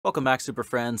Welcome back, Super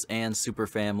Friends and Super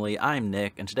Family. I'm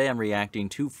Nick, and today I'm reacting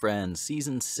to Friends,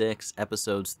 Season 6,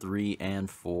 Episodes 3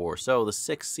 and 4. So, the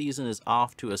 6th season is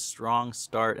off to a strong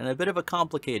start, and a bit of a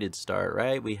complicated start,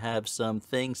 right? We have some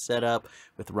things set up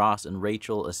with Ross and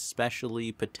Rachel,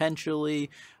 especially,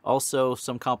 potentially. Also,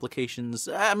 some complications.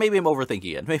 Maybe I'm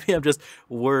overthinking it. Maybe I'm just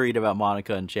worried about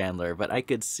Monica and Chandler, but I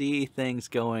could see things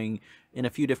going in a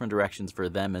few different directions for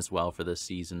them as well for this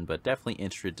season, but definitely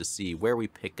interested to see where we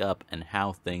pick up and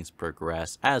how things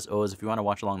progress. As always, if you want to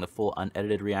watch along the full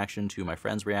unedited reaction to my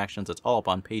Friends reactions, it's all up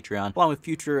on Patreon, along with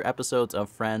future episodes of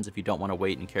Friends if you don't want to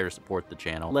wait and care to support the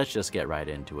channel. Let's just get right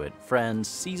into it. Friends,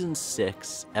 Season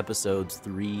 6, Episodes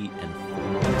 3 and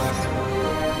 4.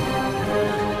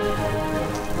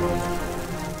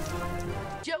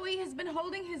 Joey has been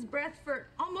holding his breath for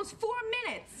almost 4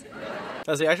 minutes.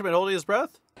 Has he actually been holding his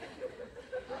breath?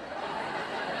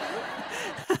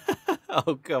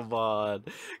 Oh, come on.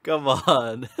 Come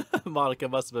on. Monica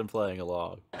must have been playing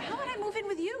along. How would I move in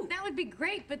with you? That would be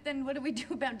great, but then what do we do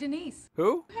about Denise?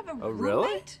 Who? I have a roommate?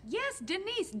 Really? Yes,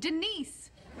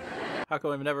 Denise. How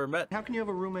come we've never met? How can you have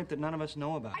a roommate that none of us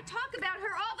know about? I talk about her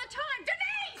all the time.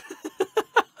 Denise!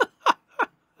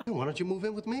 Why don't you move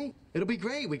in with me? It'll be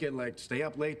great. We can, like, stay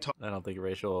up late, talk I don't think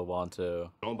Rachel will want to.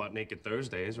 know about Naked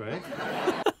Thursdays, right?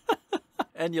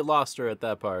 And you lost her at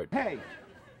that part. Hey,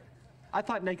 I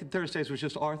thought Naked Thursdays was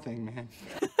just our thing, man.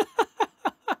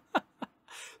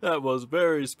 That was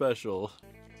very special.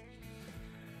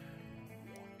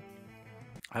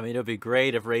 I mean, it would be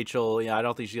great if Rachel, I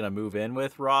don't think she's going to move in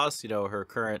with Ross, her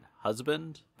current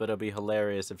husband, but it would be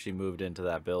hilarious if she moved into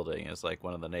that building as, like,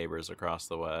 one of the neighbors across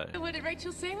the way. What did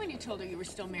Rachel say when you told her you were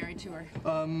still married to her?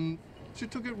 She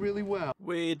took it really well.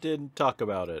 We didn't talk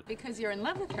about it. Because you're in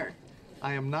love with her.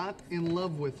 I am not in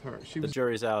love with her. The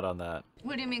jury's out on that.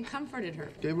 What do you mean comforted her?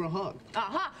 Gave her a hug.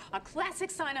 Aha! A classic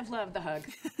sign of love, the hug.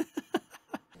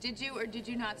 Did you or did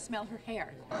you not smell her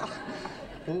hair?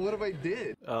 Well, what if I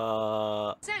did?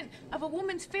 Scent of a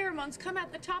woman's pheromones come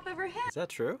out the top of her head. Is that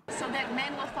true? So that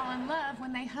men will fall in love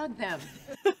when they hug them.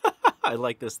 I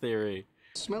like this theory.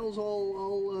 Smells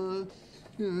all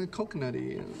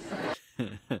coconutty.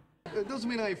 It doesn't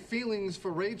mean I have feelings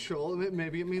for Rachel.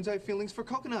 Maybe it means I have feelings for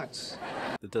coconuts.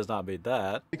 It does not mean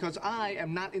that. Because I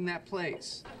am not in that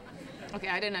place. Okay,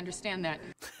 I didn't understand that.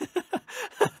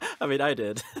 I mean, I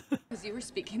did. Because you were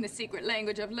speaking the secret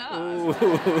language of love.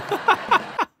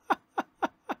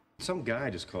 Some guy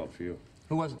just called for you.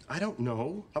 Who was it? I don't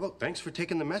know. How about thanks for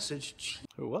taking the message? Gee.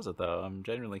 Who was it, though? I'm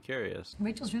genuinely curious.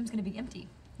 Rachel's room's gonna be empty.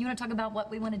 You wanna talk about what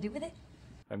we wanna do with it?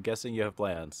 I'm guessing you have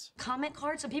plans. Comment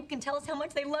cards so people can tell us how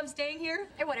much they love staying here?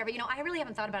 Or whatever, I really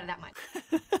haven't thought about it that much.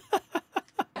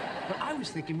 But I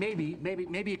was thinking maybe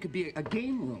it could be a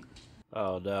game room.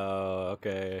 Oh, no.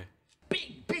 Okay.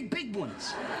 Big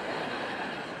ones.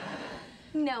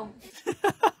 No.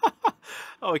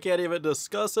 Oh, we can't even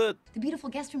discuss it? The beautiful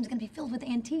guest room's gonna be filled with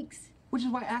antiques. Which is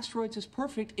why Asteroids is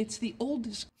perfect. It's the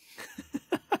oldest.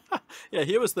 Yeah,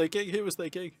 he was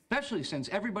thinking. Especially since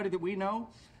everybody that we know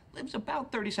lives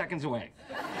about 30 seconds away.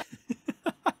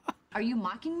 Are you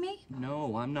mocking me?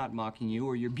 No, I'm not mocking you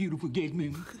or your beautiful gate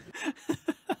room.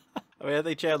 I mean, I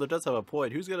think Chandler does have a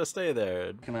point. Who's gonna stay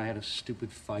there? And I had a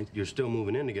stupid fight. You're still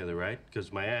moving in together, right?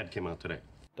 Because my ad came out today.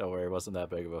 Don't worry, it wasn't that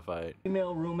big of a fight.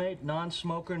 Female roommate,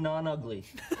 non-smoker, non-ugly.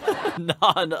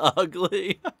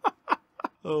 Non-ugly.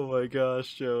 Oh my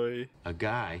gosh, Joey. A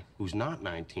guy who's not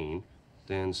 19,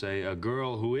 then say a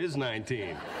girl who is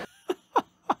 19.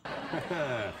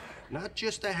 Not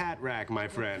just a hat rack, my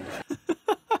friend.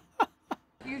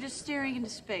 You're just staring into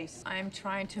space. I'm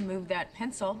trying to move that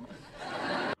pencil.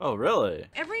 Oh, really?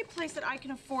 Every place that I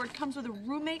can afford comes with a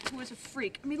roommate who is a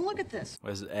freak. I mean, look at this.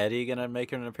 Was Eddie gonna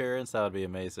make an appearance? That would be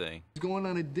amazing. He's going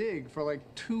on a dig for like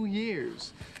 2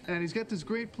 years. And he's got this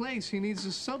great place. He needs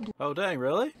a sub. Oh, dang,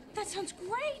 really? That sounds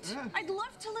great. Yeah. I'd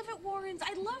love to live at Warren's.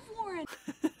 I love Warren.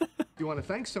 If you want to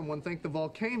thank someone, thank the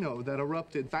volcano that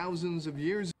erupted thousands of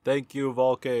years. Thank you,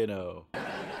 Volcano.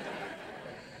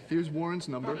 Here's Warren's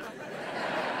number.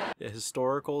 Yeah,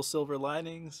 historical silver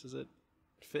linings? Does it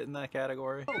fit in that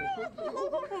category?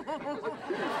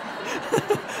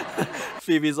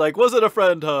 Phoebe's like, was it a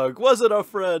friend hug? Was it a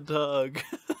friend hug?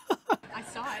 I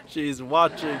saw it. She's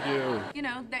watching you. You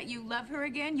know, that you love her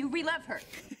again, you re-love her.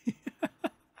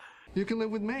 You can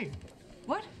live with me.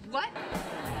 What? What?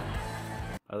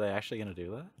 Are they actually gonna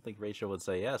do that? I think Rachel would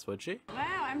say yes, would she?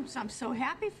 Wow, I'm so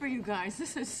happy for you guys.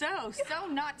 This is so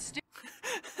not stupid.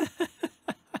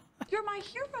 You're my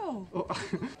hero. Oh,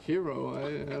 hero?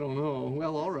 I don't know.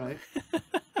 Well, all right.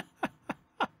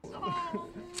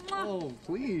 Oh,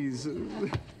 please.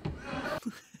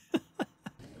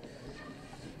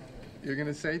 You're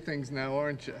gonna say things now,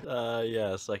 aren't you?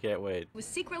 Yes, I can't wait. Was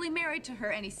secretly married to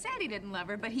her, and he said he didn't love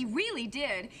her, but he really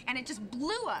did, and it just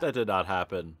blew up. That did not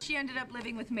happen. She ended up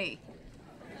living with me.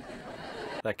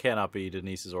 That cannot be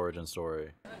Denise's origin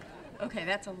story. Okay,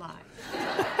 that's a lie.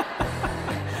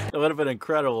 It would have been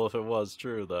incredible if it was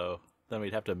true, though. Then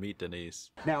we'd have to meet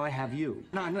Denise. Now I have you.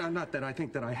 No, not that I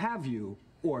think that I have you,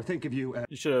 or think of you as...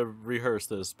 You should have rehearsed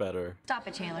this better. Stop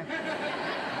it, Chandler.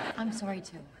 I'm sorry,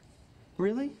 too.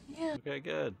 Really? Yeah. Okay,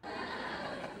 good.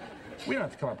 We don't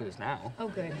have to come up with this now. Oh,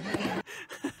 good.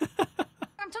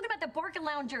 I'm talking about the Barca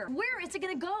Lounger. Where is it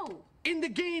gonna go? In the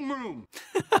game room!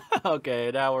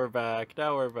 Okay, now we're back.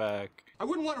 Now we're back. I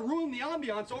wouldn't want to ruin the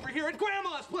ambiance over here at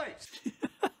Grandma's place!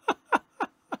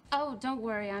 Oh, don't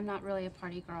worry, I'm not really a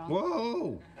party girl.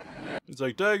 Whoa! He's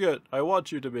like, dang it, I want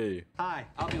you to be. Hi,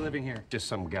 I'll be living here. Just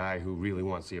some guy who really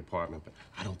wants the apartment, but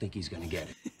I don't think he's gonna get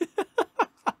it.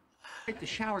 Take the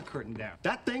shower curtain down.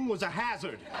 That thing was a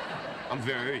hazard. I'm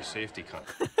very safety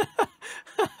conscious.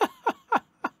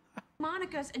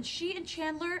 Monica's, and she and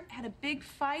Chandler had a big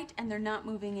fight, and they're not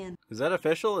moving in. Is that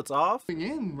official? It's off?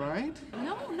 In, right?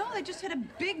 No, they just had a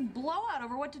big blowout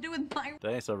over what to do with my...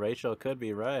 Dang, so Rachel could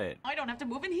be right. I don't have to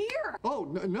move in here. Oh,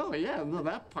 no,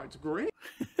 that part's great.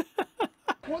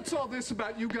 What's all this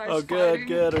about you guys Oh, good, fighting?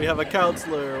 good. We have a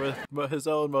counselor with his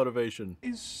own motivation.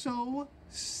 Is so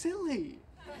silly.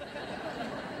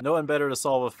 No one better to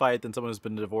solve a fight than someone who's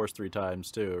been divorced 3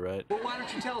 times, too, right? Well, why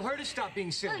don't you tell her to stop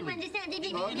being silly?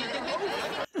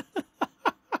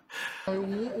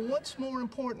 What's more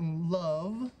important,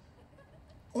 love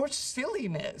or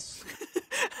silliness?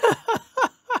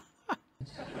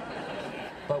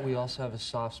 But we also have a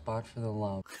soft spot for the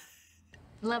love.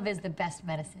 Love is the best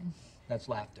medicine. That's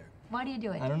laughter. Why do you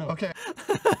do it? I don't know. Okay.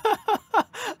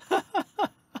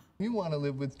 You want to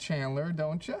live with Chandler,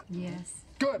 don't you? Yes.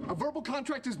 Good. A verbal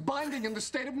contract is binding in the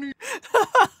state of New York.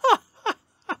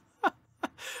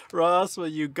 Ross, well,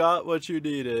 you got what you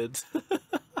needed.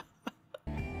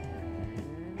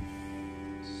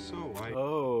 So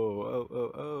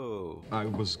Oh. I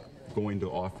was going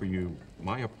to offer you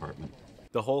my apartment.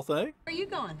 The whole thing? Where are you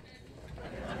going?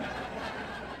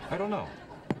 I don't know.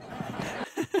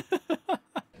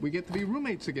 We get to be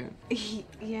roommates again.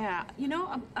 Yeah, you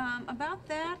know, about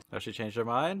that, Has she changed her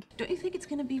mind? don't you think it's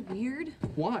gonna be weird?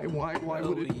 Why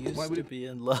would We it? used Why would to it? be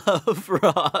in love,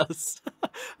 Ross.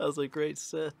 That was a great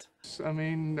sit. I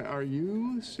mean, are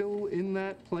you still in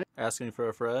that place? Asking for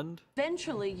a friend?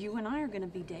 Eventually, you and I are gonna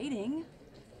be dating.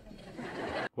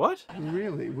 What?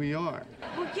 Really, we are.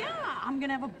 Well, yeah, I'm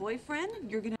gonna have a boyfriend,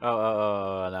 you're gonna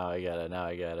Oh, now I get it, now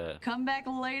I get it. come back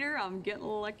later, I'm getting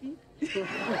lucky.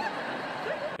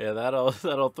 Yeah,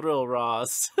 that'll thrill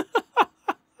Ross.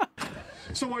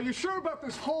 So are you sure about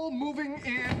this whole moving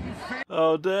in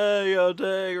Oh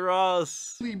dang,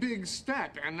 Ross. family big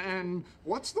step? And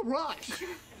what's the rush?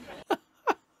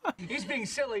 He's being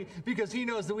silly because he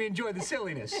knows that we enjoy the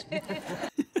silliness.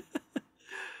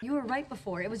 You were right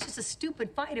before. It was just a stupid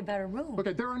fight about a room.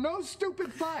 Okay, there are no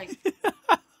stupid fights.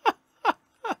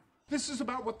 This is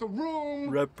about what the room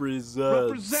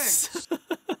represents.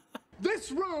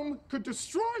 This room could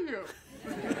destroy you.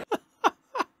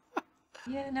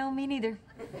 Yeah, no, me neither.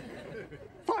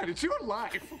 Fine, it's your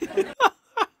life.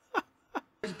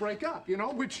 Break up, you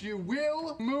know, which you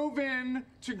will move in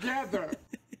together.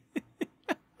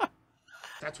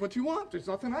 That's what you want. There's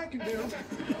nothing I can do.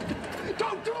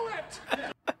 Don't do it!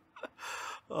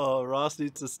 Oh, Ross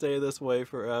needs to stay this way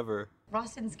forever.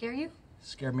 Ross didn't scare you?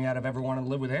 Scared me out of ever wanting to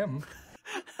live with him.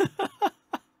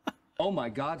 Oh my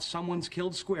God, someone's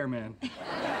killed Square Man.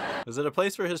 Is it a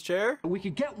place for his chair? We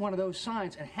could get one of those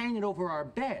signs and hang it over our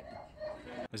bed.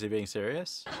 Is he being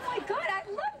serious? Oh my God, I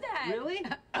love that! Really?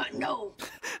 No.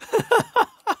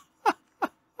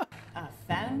 I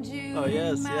found you. Oh,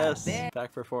 yes, in my yes. bed.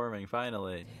 Back performing,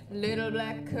 finally. Little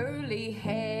black curly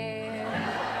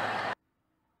hair.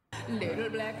 Little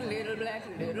black, little black,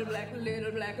 little black,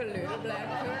 little black, little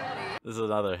black curly. This is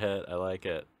another hit. I like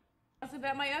it. It's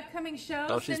about my upcoming shows.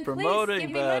 Oh, she's then promoting please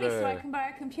give me money so better. I can buy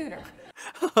a computer.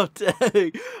 Oh,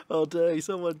 dang. Oh, dang.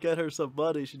 Someone get her some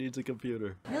money. She needs a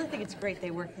computer. I really think it's great they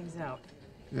work things out.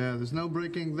 Yeah, there's no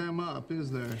breaking them up,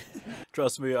 is there?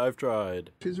 Trust me, I've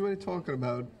tried. She's already talking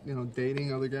about, you know,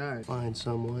 dating other guys. Find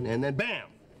someone, and then bam!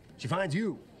 She finds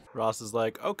you. Ross is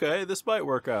like, okay, this might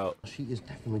work out. She is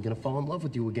definitely gonna fall in love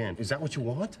with you again. Is that what you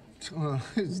want?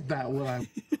 Is that what I'm...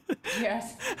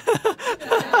 Yes.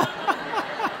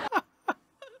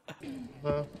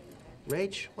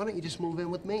 Rach, why don't you just move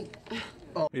in with me?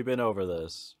 We've been over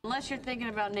this. Unless you're thinking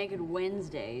about Naked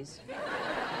Wednesdays.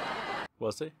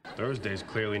 Was he? Thursday's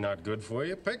clearly not good for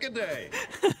you. Pick a day.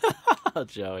 Oh,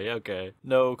 Joey, okay.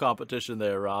 No competition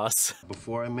there, Ross.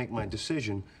 Before I make my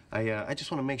decision, I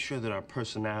just want to make sure that our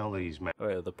personalities match. Oh,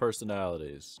 yeah, the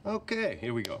personalities. Okay,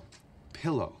 here we go.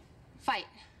 Pillow. Fight.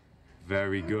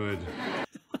 Very good.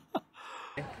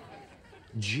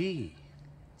 G.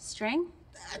 String.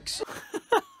 Excellent.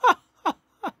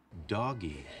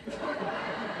 Doggy.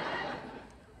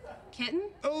 Kitten.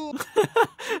 Oh.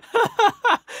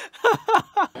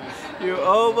 You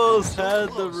almost had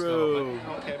the room.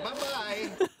 Okay,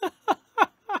 bye-bye.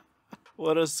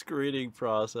 What a screening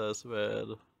process,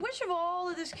 man. Which of all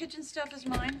of this kitchen stuff is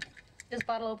mine? This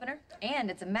bottle opener, and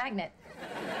it's a magnet.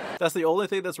 That's the only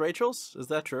thing that's Rachel's? Is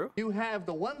that true? You have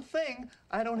the one thing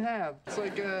I don't have. It's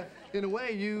like, in a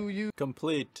way, you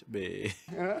Complete me.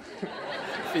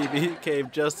 Phoebe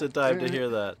came just in time to hear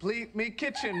that. complete me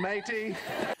kitchen, matey.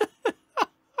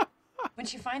 When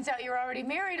she finds out you're already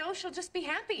married, oh, she'll just be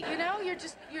happy. You know, you're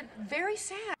very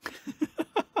sad.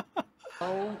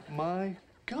 Oh my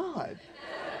God.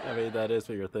 I mean, that is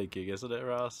what you're thinking, isn't it,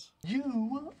 Ross?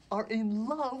 You are in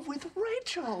love with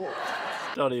Rachel.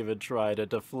 Don't even try to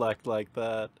deflect like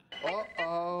that.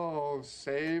 Uh-oh,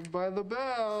 saved by the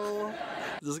bell.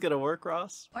 Is this gonna work,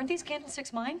 Ross? Aren't these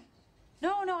candlesticks mine?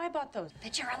 No, I bought those.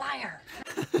 That you're a liar.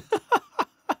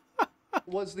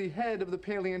 Was the head of the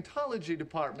paleontology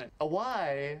department. A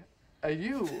Y, a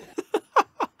U.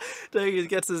 Dang, he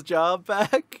gets his job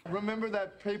back? Remember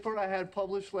that paper I had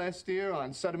published last year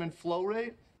on sediment flow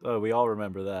rate? Oh, we all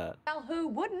remember that. Well, who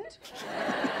wouldn't?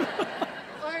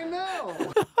 I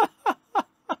know.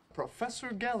 Professor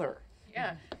Geller.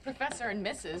 Yeah, Professor and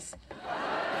Mrs.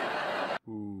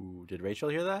 Ooh, did Rachel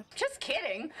hear that? Just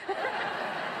kidding.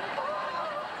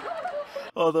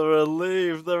 Oh, the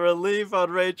relief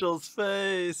on Rachel's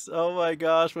face. Oh my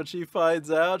gosh, when she finds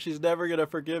out, she's never gonna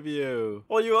forgive you.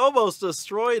 Well, you almost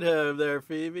destroyed him there,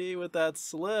 Phoebe, with that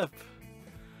slip.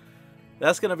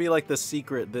 That's gonna be like the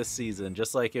secret this season,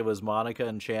 just like it was Monica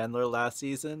and Chandler last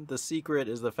season. The secret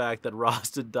is the fact that Ross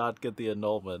did not get the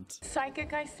annulment.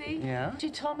 Psychic, I see. Yeah?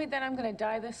 She told me that I'm gonna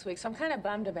die this week, so I'm kind of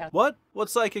bummed about What? What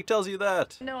psychic tells you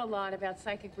that? I know a lot about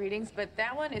psychic readings, but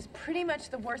that one is pretty much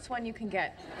the worst one you can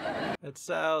get. It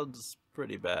sounds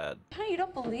pretty bad. Hey, you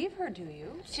don't believe her, do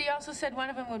you? She also said one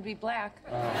of them would be black.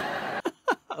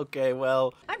 Okay,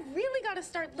 well, I've really got to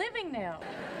start living now.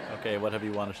 okay, what have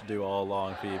you wanted to do all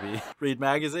along, Phoebe? Read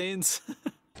magazines?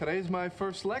 Today's my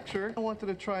first lecture. I wanted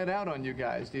to try it out on you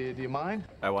guys. Do you mind?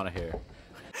 I want to hear.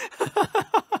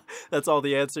 That's all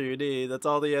the answer you need. That's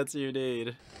all the answer you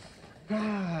need.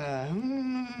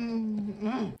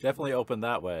 Definitely open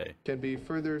that way. Can be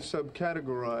further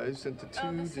subcategorized into two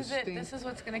Oh, this is it. distinct... This is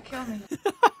what's gonna kill me.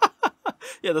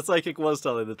 Yeah, the psychic was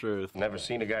telling the truth. Never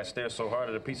seen a guy stare so hard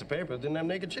at a piece of paper that didn't have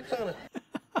naked chicks on it.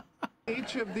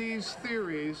 Each of these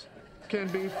theories can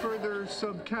be further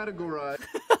subcategorized.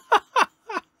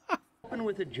 Open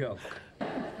with a joke.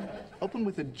 Open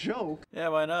with a joke? Yeah,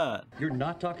 why not? You're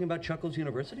not talking about Chuckles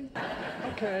University?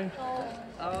 Okay.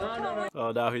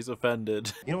 Oh, now he's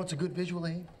offended. You know what's a good visual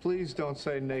aid? Please don't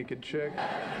say naked chick.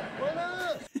 Why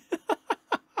not?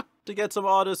 To get some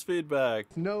honest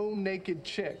feedback. No naked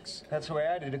chicks. That's the way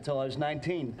I did it till I was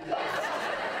 19.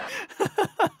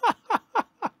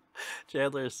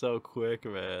 Chandler is so quick,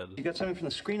 man. You got something from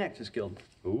the Screen Actors Guild.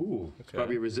 Ooh, it's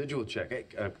probably a residual check. Hey,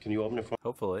 can you open it for me?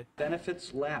 Hopefully.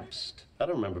 Benefits lapsed. I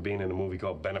don't remember being in a movie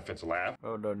called Benefits Lap.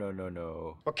 Oh, no, no, no,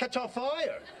 no. Or Catch on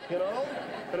Fire, you know?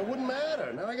 But it wouldn't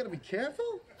matter. Now I gotta be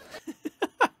careful.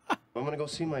 I'm gonna go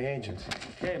see my agent.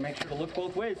 Okay, make sure to look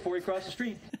both ways before you cross the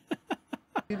street.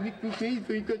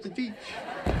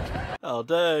 Oh,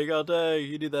 dang, oh, dang.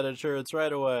 You need that insurance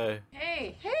right away.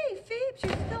 Hey, Phoebes,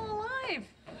 you're still alive.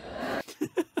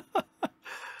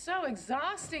 So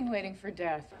exhausting waiting for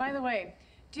death. By the way,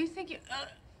 do you think you...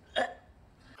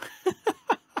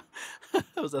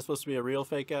 Was that supposed to be a real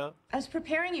fake out? I was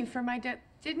preparing you for my death.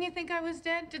 Didn't you think I was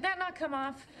dead? Did that not come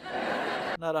off?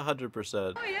 Not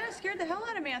 100%. Oh yeah, scared the hell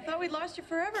out of me. I thought we'd lost you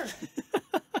forever.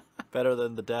 Better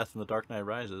than the death in The Dark Knight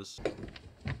Rises.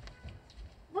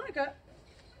 Monica,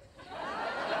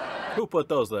 Who put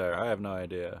those there? I have no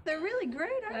idea. they're really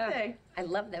great, aren't they? I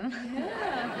love them.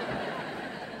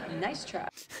 Nice try.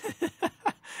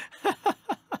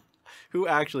 Who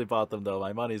actually bought them, though?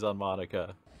 My money's on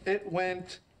Monica. It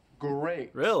went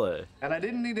great. Really? And I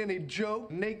didn't need any joke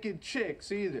naked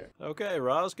chicks either. Okay,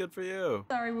 Roz, good for you.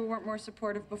 Sorry we weren't more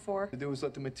supportive before. To do was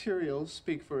let the materials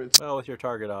speak for itself. Well, with your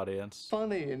target audience.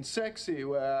 Funny and sexy.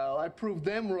 Well, I proved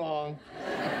them wrong.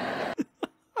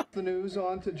 The news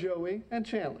on to Joey and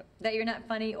Chandler. That you're not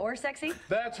funny or sexy?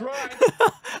 That's right.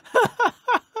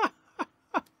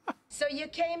 So you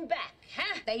came back,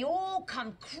 huh? They all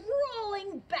come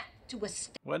crawling back to a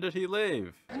state. When did he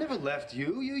leave? I never left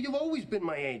you. You've always been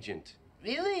my agent.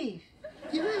 Really?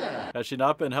 Yeah. Has she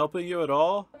not been helping you at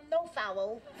all? No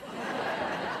foul.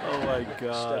 Oh my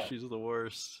gosh, she's the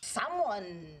worst.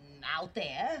 Someone out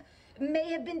there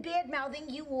may have been bad-mouthing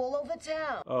you all over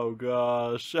town. Oh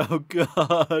gosh,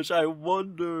 I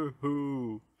wonder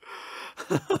who.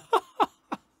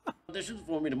 Auditions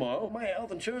for me tomorrow. My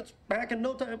health insurance back in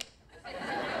no time.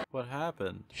 What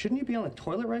happened? Shouldn't you be on the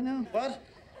toilet right now? What?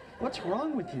 What's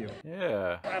wrong with you?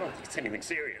 Yeah. I don't think it's anything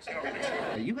serious.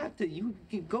 You have to, you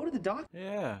go to the doctor.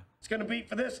 Yeah. It's gonna be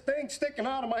for this thing sticking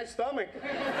out of my stomach.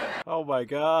 Oh my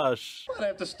gosh. I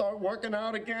have to start working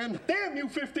out again. Damn you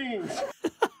 15s!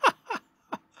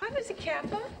 Hi, Mr.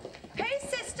 Kappa. Hey,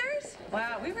 sisters.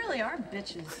 Wow, we really are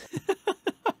bitches.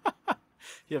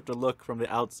 You have to look from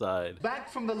the outside. Back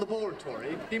from the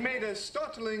laboratory, he made a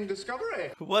startling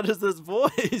discovery. What is this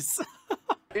voice?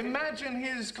 Imagine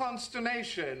his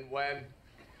consternation when...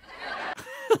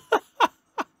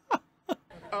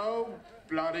 Oh,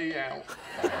 bloody hell.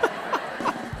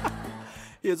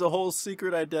 He has a whole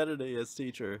secret identity as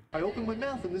teacher. I opened my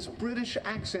mouth and this British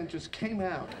accent just came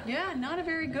out. Yeah, not a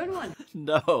very good one.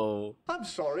 No. I'm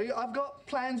sorry, I've got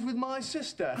plans with my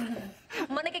sister.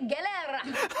 Monica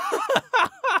Geller.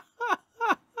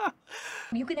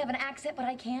 You can have an accent, but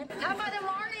I can't. How about the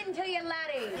morning to you,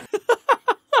 laddies?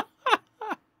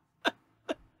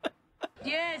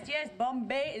 Yes,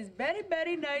 Bombay is very,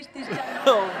 very nice this time.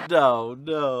 Oh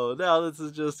no. Now this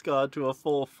has just gone to a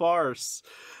full farce.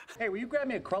 Hey, will you grab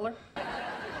me a cruller?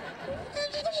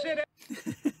 Shit.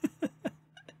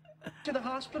 To the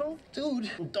hospital? Dude,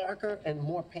 darker and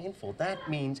more painful. That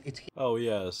means it's... Oh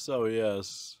yes, oh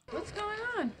yes. What's going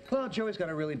on? Well, Joey's got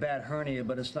a really bad hernia,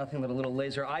 but it's nothing that a little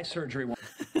laser eye surgery won't.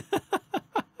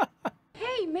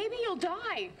 Hey, maybe you'll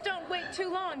die. Don't wait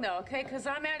too long, though, okay? Because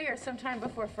I'm out here sometime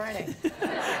before Friday.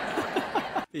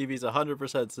 Phoebe's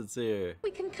 100% sincere.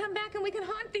 We can come back and we can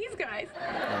haunt these guys.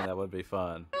 And that would be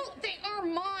fun. Oh, they are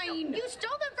mine. You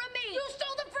stole them from me. You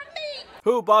stole them from me.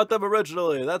 Who bought them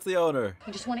originally? That's the owner.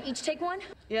 You just want to each take one?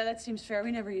 Yeah, that seems fair.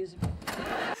 We never use them.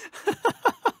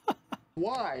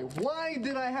 Why? Why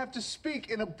did I have to speak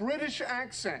in a British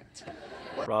accent?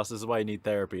 Ross, this is why you need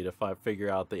therapy to figure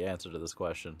out the answer to this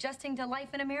question. Adjusting to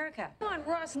life in America. Come on,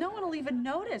 Ross. No one will even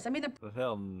notice. I mean,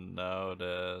 They'll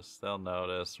notice. They'll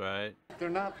notice, right? They're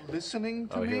not listening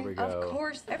to Oh, me? here we go. of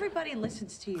course, everybody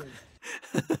listens to you.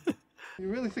 You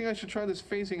really think I should try this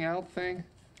phasing out thing?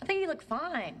 I think you look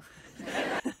fine.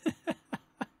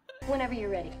 Whenever you're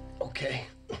ready. Okay.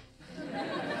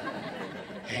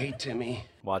 Hey, Timmy.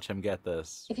 Watch him get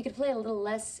this. If you could play a little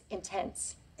less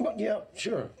intense. Well, yeah,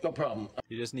 sure. No problem.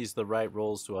 He just needs the right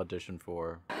roles to audition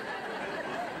for.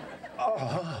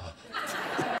 Oh.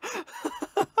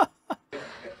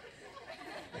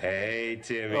 Hey,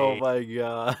 Timmy. Oh my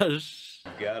gosh.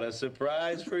 Got a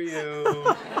surprise for you.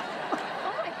 Oh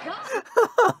my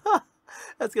God.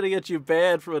 That's gonna get you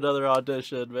banned from another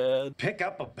audition, man. Pick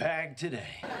up a bag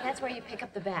today. That's where you pick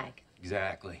up the bag.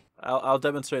 Exactly. I'll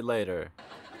demonstrate later.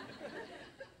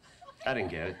 I didn't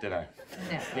get it, did I?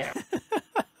 No. Yeah.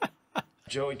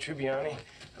 Joey Tribbiani.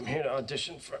 I'm here to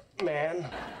audition for Man.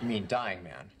 You mean Dying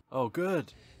Man? Oh,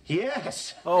 good.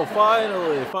 Yes. Oh,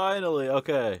 finally.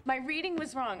 Okay. My reading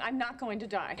was wrong. I'm not going to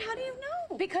die. How do you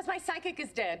know? Because my psychic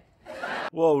is dead.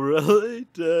 Whoa, really?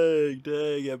 Dang,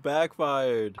 it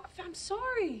backfired. I'm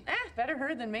sorry. Better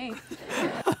her than me.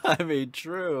 I mean,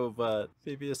 true, but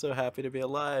Phoebe is so happy to be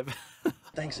alive.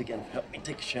 Thanks again for helping me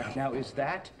take a shower. Now, is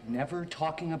that never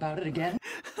talking about it again?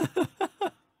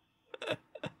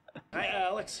 Hi,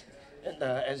 Alex. And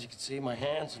as you can see, my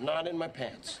hands are not in my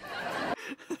pants.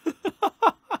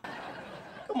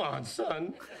 Come on,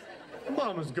 son.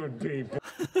 Mama's good people.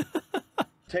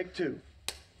 Take 2.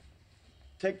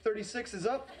 Take 36 is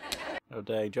up. Oh,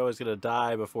 dang. Joey's gonna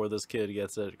die before this kid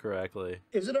gets it correctly.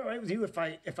 Is it all right with you if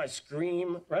I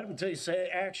scream right up until you say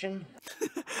action?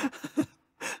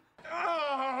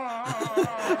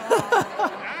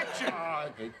 Action!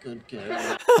 Okay, good kid.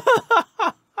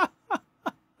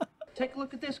 Take a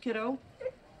look at this, kiddo.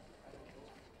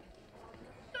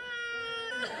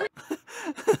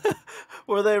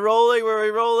 Were they rolling? Were we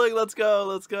rolling? Let's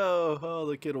go. Oh,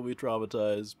 the kid will be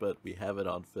traumatized, but we have it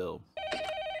on film.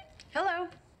 Hello.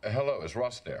 Hello, is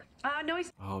Ross there? No,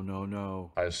 he's... Oh,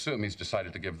 no. I assume he's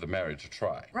decided to give the marriage a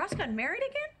try. Ross got married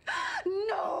again?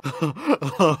 No.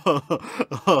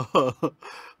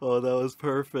 Oh, that was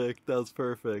perfect.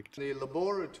 The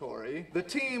laboratory, the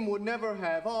team would never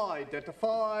have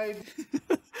identified.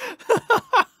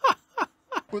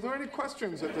 Were there any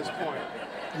questions at this point?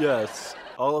 Yes,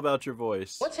 all about your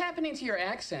voice. What's happening to your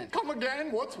accent? Come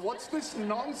again? What's this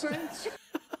nonsense?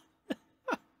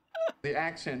 The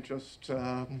accent just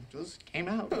came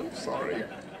out. I'm sorry.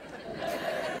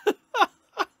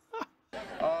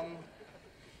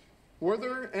 Were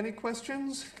there any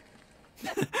questions?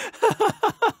 Ross,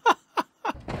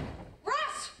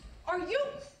 are you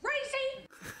crazy?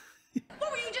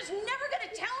 What, were you just never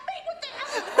gonna tell me? What the hell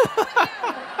is wrong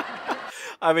with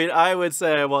you? I mean, I would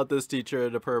say I want this teacher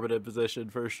in a permanent position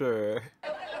for sure.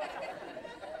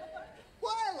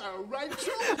 Well, hello,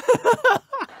 Rachel.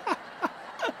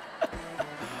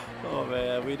 Oh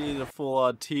man, we need a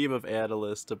full-on team of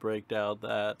analysts to break down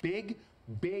that.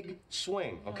 Big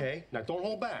swing, okay? Now don't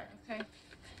hold back. Okay.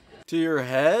 To your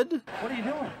head? What are you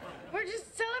doing? We're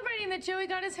just celebrating that Joey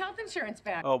got his health insurance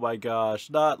back. Oh my gosh,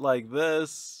 not like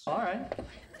this. All right.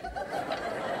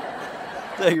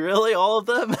 Like, really? All of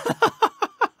them?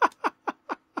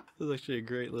 This is actually a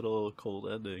great little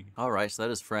cold ending. Alright, so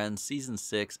that is Friends, Season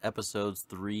 6, Episodes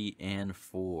 3 and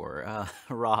 4.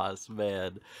 Ross,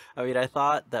 man. I mean, I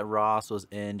thought that Ross was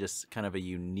in just kind of a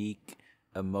unique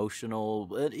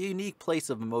place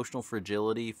of emotional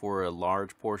fragility for a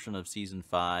large portion of Season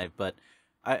 5, but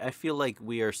I feel like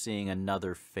we are seeing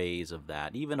another phase of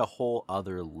that, even a whole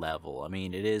other level. I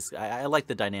mean, it is, I like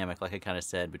the dynamic, like I kind of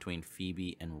said, between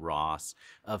Phoebe and Ross,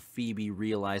 of Phoebe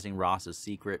realizing Ross's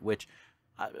secret, which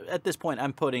at this point,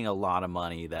 I'm putting a lot of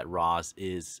money that Ross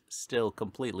is still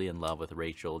completely in love with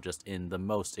Rachel, just in the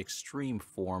most extreme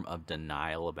form of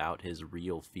denial about his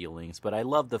real feelings. But I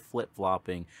love the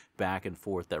flip-flopping back and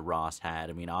forth that Ross had.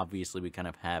 I mean, obviously, we kind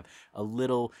of have a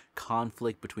little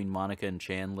conflict between Monica and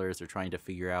Chandler as they're trying to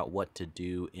figure out what to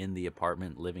do in the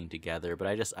apartment living together. But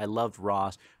I loved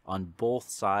Ross on both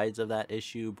sides of that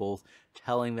issue, both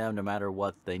telling them no matter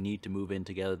what they need to move in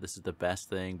together, this is the best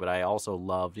thing. But I also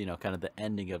loved, you know, kind of the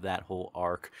ending of that whole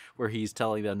arc where he's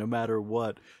telling them no matter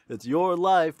what, it's your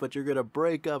life, but you're gonna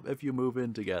break up if you move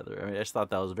in together. I mean, I just thought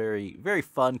that was very, very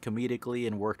fun comedically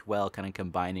and worked well, kind of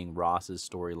combining Ross's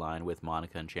storyline with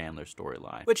Monica and Chandler's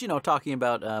storyline. Which, you know, talking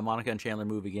about Monica and Chandler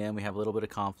moving in, we have a little bit of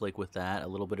conflict with that, a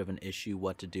little bit of an issue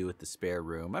what to do with the spare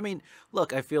room. I mean,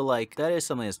 look, I feel like that is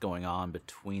something that's going on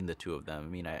between the two of them. I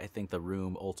mean, I think the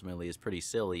room ultimately is pretty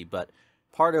silly, but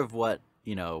part of what,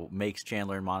 you know, makes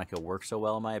Chandler and Monica work so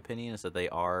well, in my opinion, is that they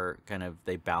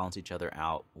balance each other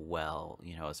out well,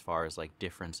 you know, as far as like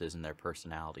differences in their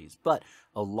personalities. But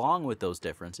along with those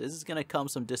differences is going to come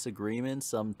some disagreements,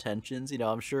 some tensions. You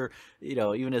know, I'm sure, you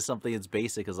know, even as something as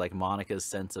basic as like Monica's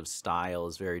sense of style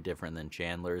is very different than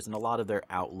Chandler's, and a lot of their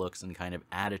outlooks and kind of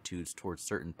attitudes towards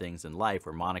certain things in life,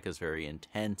 where Monica's very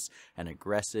intense and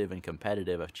aggressive and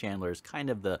competitive, if Chandler's kind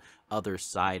of the other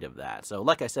side of that. So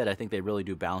like I said, I think they really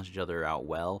do balance each other out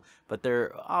well, but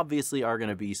there obviously are going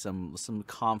to be some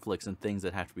conflicts and things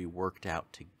that have to be worked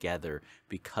out together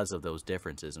because of those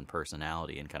differences in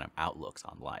personality and kind of outlooks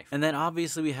on life. And then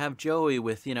obviously we have Joey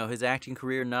with, you know, his acting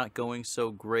career not going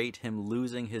so great, him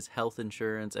losing his health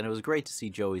insurance, and it was great to see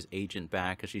Joey's agent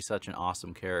back because she's such an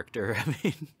awesome character. I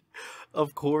mean,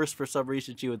 of course, for some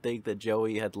reason she would think that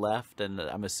Joey had left, and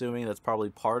I'm assuming that's probably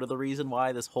part of the reason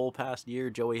why this whole past year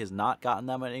Joey has not gotten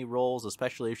that many roles,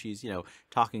 especially if she's, you know,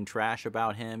 talking trash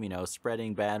about him, you know,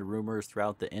 spreading bad rumors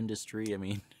throughout the industry. I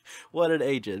mean, what an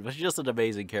agent. But she's just an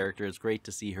amazing character. It's great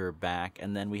to see her back.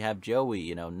 And then we have Joey,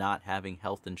 you know, not having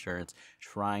health insurance,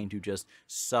 trying to just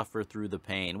suffer through the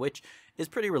pain, which is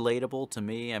pretty relatable to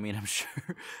me. I mean, I'm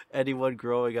sure anyone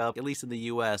growing up, at least in the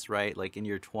US, right, like in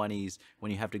your 20s,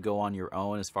 when you have to go on your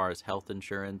own as far as health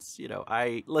insurance, you know,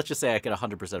 let's just say I can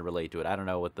 100% relate to it. I don't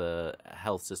know what the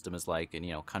health system is like in,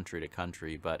 you know, country to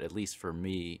country, but at least for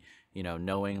me, you know,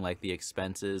 knowing like the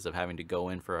expenses of having to go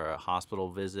in for a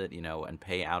hospital visit, you know, and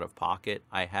pay out of pocket,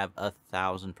 I have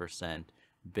 1,000%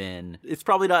 it's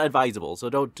probably not advisable. So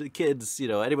don't, kids, you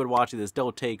know, anyone watching this,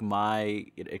 don't take my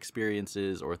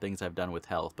experiences or things I've done with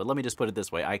health. But let me just put it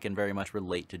this way. I can very much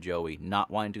relate to Joey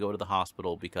not wanting to go to the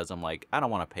hospital because I'm like, I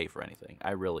don't want to pay for anything.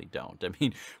 I really don't. I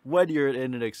mean, when you're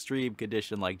in an extreme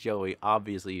condition like Joey,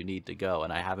 obviously you need to go.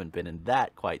 And I haven't been in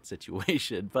that quite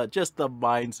situation, but just the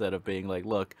mindset of being like,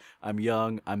 look, I'm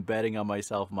young, I'm betting on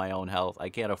myself, my own health. I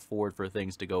can't afford for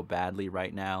things to go badly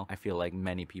right now. I feel like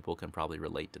many people can probably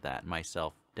relate to that,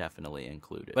 myself definitely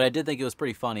included. But I did think it was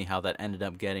pretty funny how that ended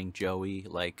up getting Joey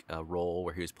like a role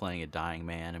where he was playing a dying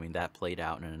man. I mean, that played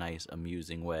out in a nice,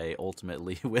 amusing way,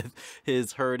 ultimately with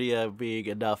his hernia being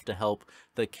enough to help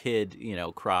the kid, you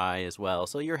know, cry as well.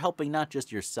 So you're helping not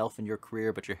just yourself and your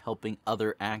career, but you're helping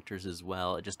other actors as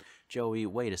well. It just, Joey,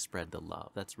 way to spread the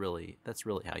love. That's really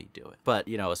how you do it. But,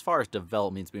 you know, as far as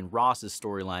developments, I mean, Ross's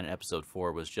storyline in episode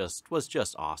 4 was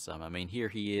just awesome. I mean, here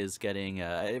he is getting,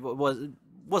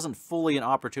 wasn't fully an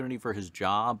opportunity for his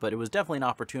job, but it was definitely an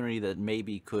opportunity that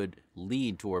maybe could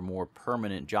lead to a more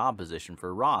permanent job position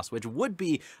for Ross, which would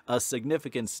be a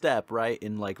significant step, right,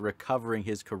 in like recovering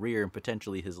his career and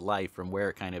potentially his life from where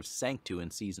it kind of sank to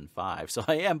in season 5. So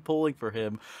I am pulling for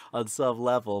him on some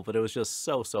level, but it was just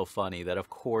so funny that of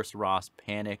course Ross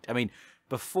panicked. I mean,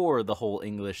 before the whole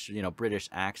English, British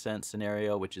accent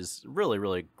scenario, which is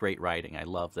really great writing. I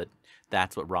love that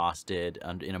that's what Ross did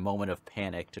in a moment of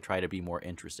panic to try to be more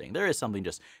interesting. There is something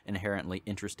just inherently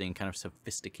interesting, kind of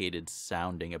sophisticated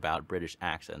sounding about British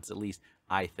accents, at least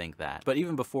I think that. But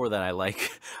even before that, I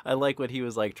like when he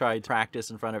was like trying to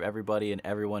practice in front of everybody and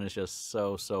everyone is just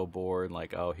so bored,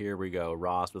 like, oh, here we go,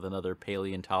 Ross with another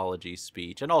paleontology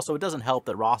speech. And also, it doesn't help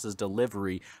that Ross's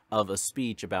delivery of a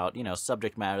speech about,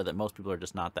 subject matter that most people are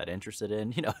just not that interested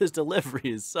in, his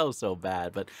delivery is so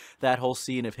bad. But that whole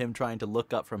scene of him trying to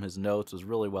look up from his notes was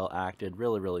really well acted,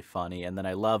 really funny. And then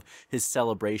I love his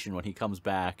celebration when he comes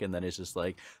back and then it's just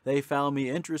like, they found me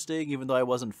interesting even though I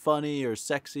wasn't funny or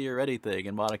sexy or anything.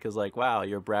 And Monica's like, wow,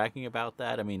 you're bragging about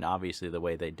that? I mean, obviously the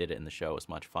way they did it in the show is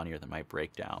much funnier than my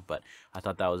breakdown, but I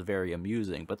thought that was very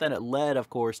amusing. But then it led, of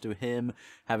course, to him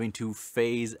having to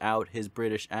phase out his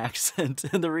British accent,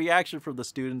 and the reaction from the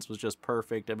students was just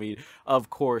perfect. I mean,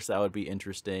 of course that would be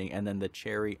interesting. And then the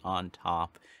cherry on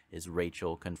top is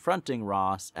Rachel confronting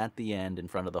Ross at the end in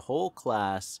front of the whole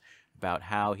class about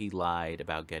how he lied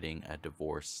about getting a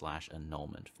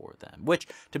divorce/annulment for them. Which,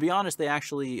 to be honest, they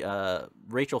actually,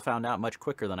 Rachel found out much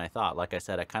quicker than I thought. Like I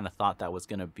said, I kind of thought that was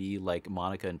going to be like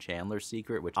Monica and Chandler's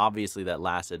secret, which obviously that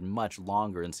lasted much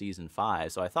longer in season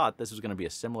 5. So I thought this was going to be a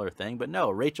similar thing, but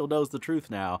no, Rachel knows the truth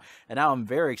now. And now I'm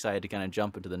very excited to kind of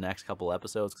jump into the next couple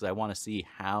episodes because I want to see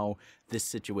how this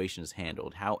situation is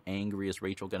handled. How angry is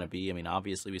Rachel going to be? I mean,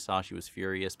 obviously we saw she was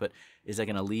furious, but is that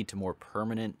going to lead to more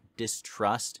permanent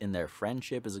distrust in their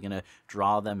friendship? Is it going to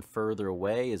draw them further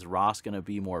away? Is Ross going to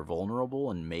be more vulnerable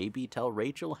and maybe tell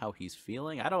Rachel how he's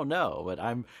feeling? I don't know, but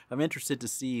I'm interested to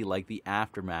see like the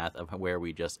aftermath of where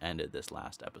we just ended this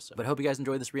last episode. But I hope you guys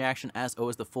enjoyed this reaction. As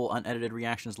always, the full unedited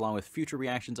reactions along with future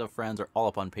reactions of friends are all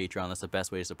up on Patreon. That's the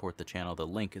best way to support the channel. The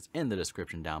link is in the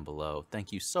description down below.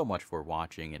 Thank you so much for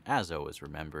watching, and as always,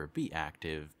 remember, be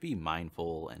active, be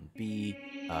mindful, and be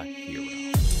a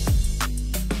hero.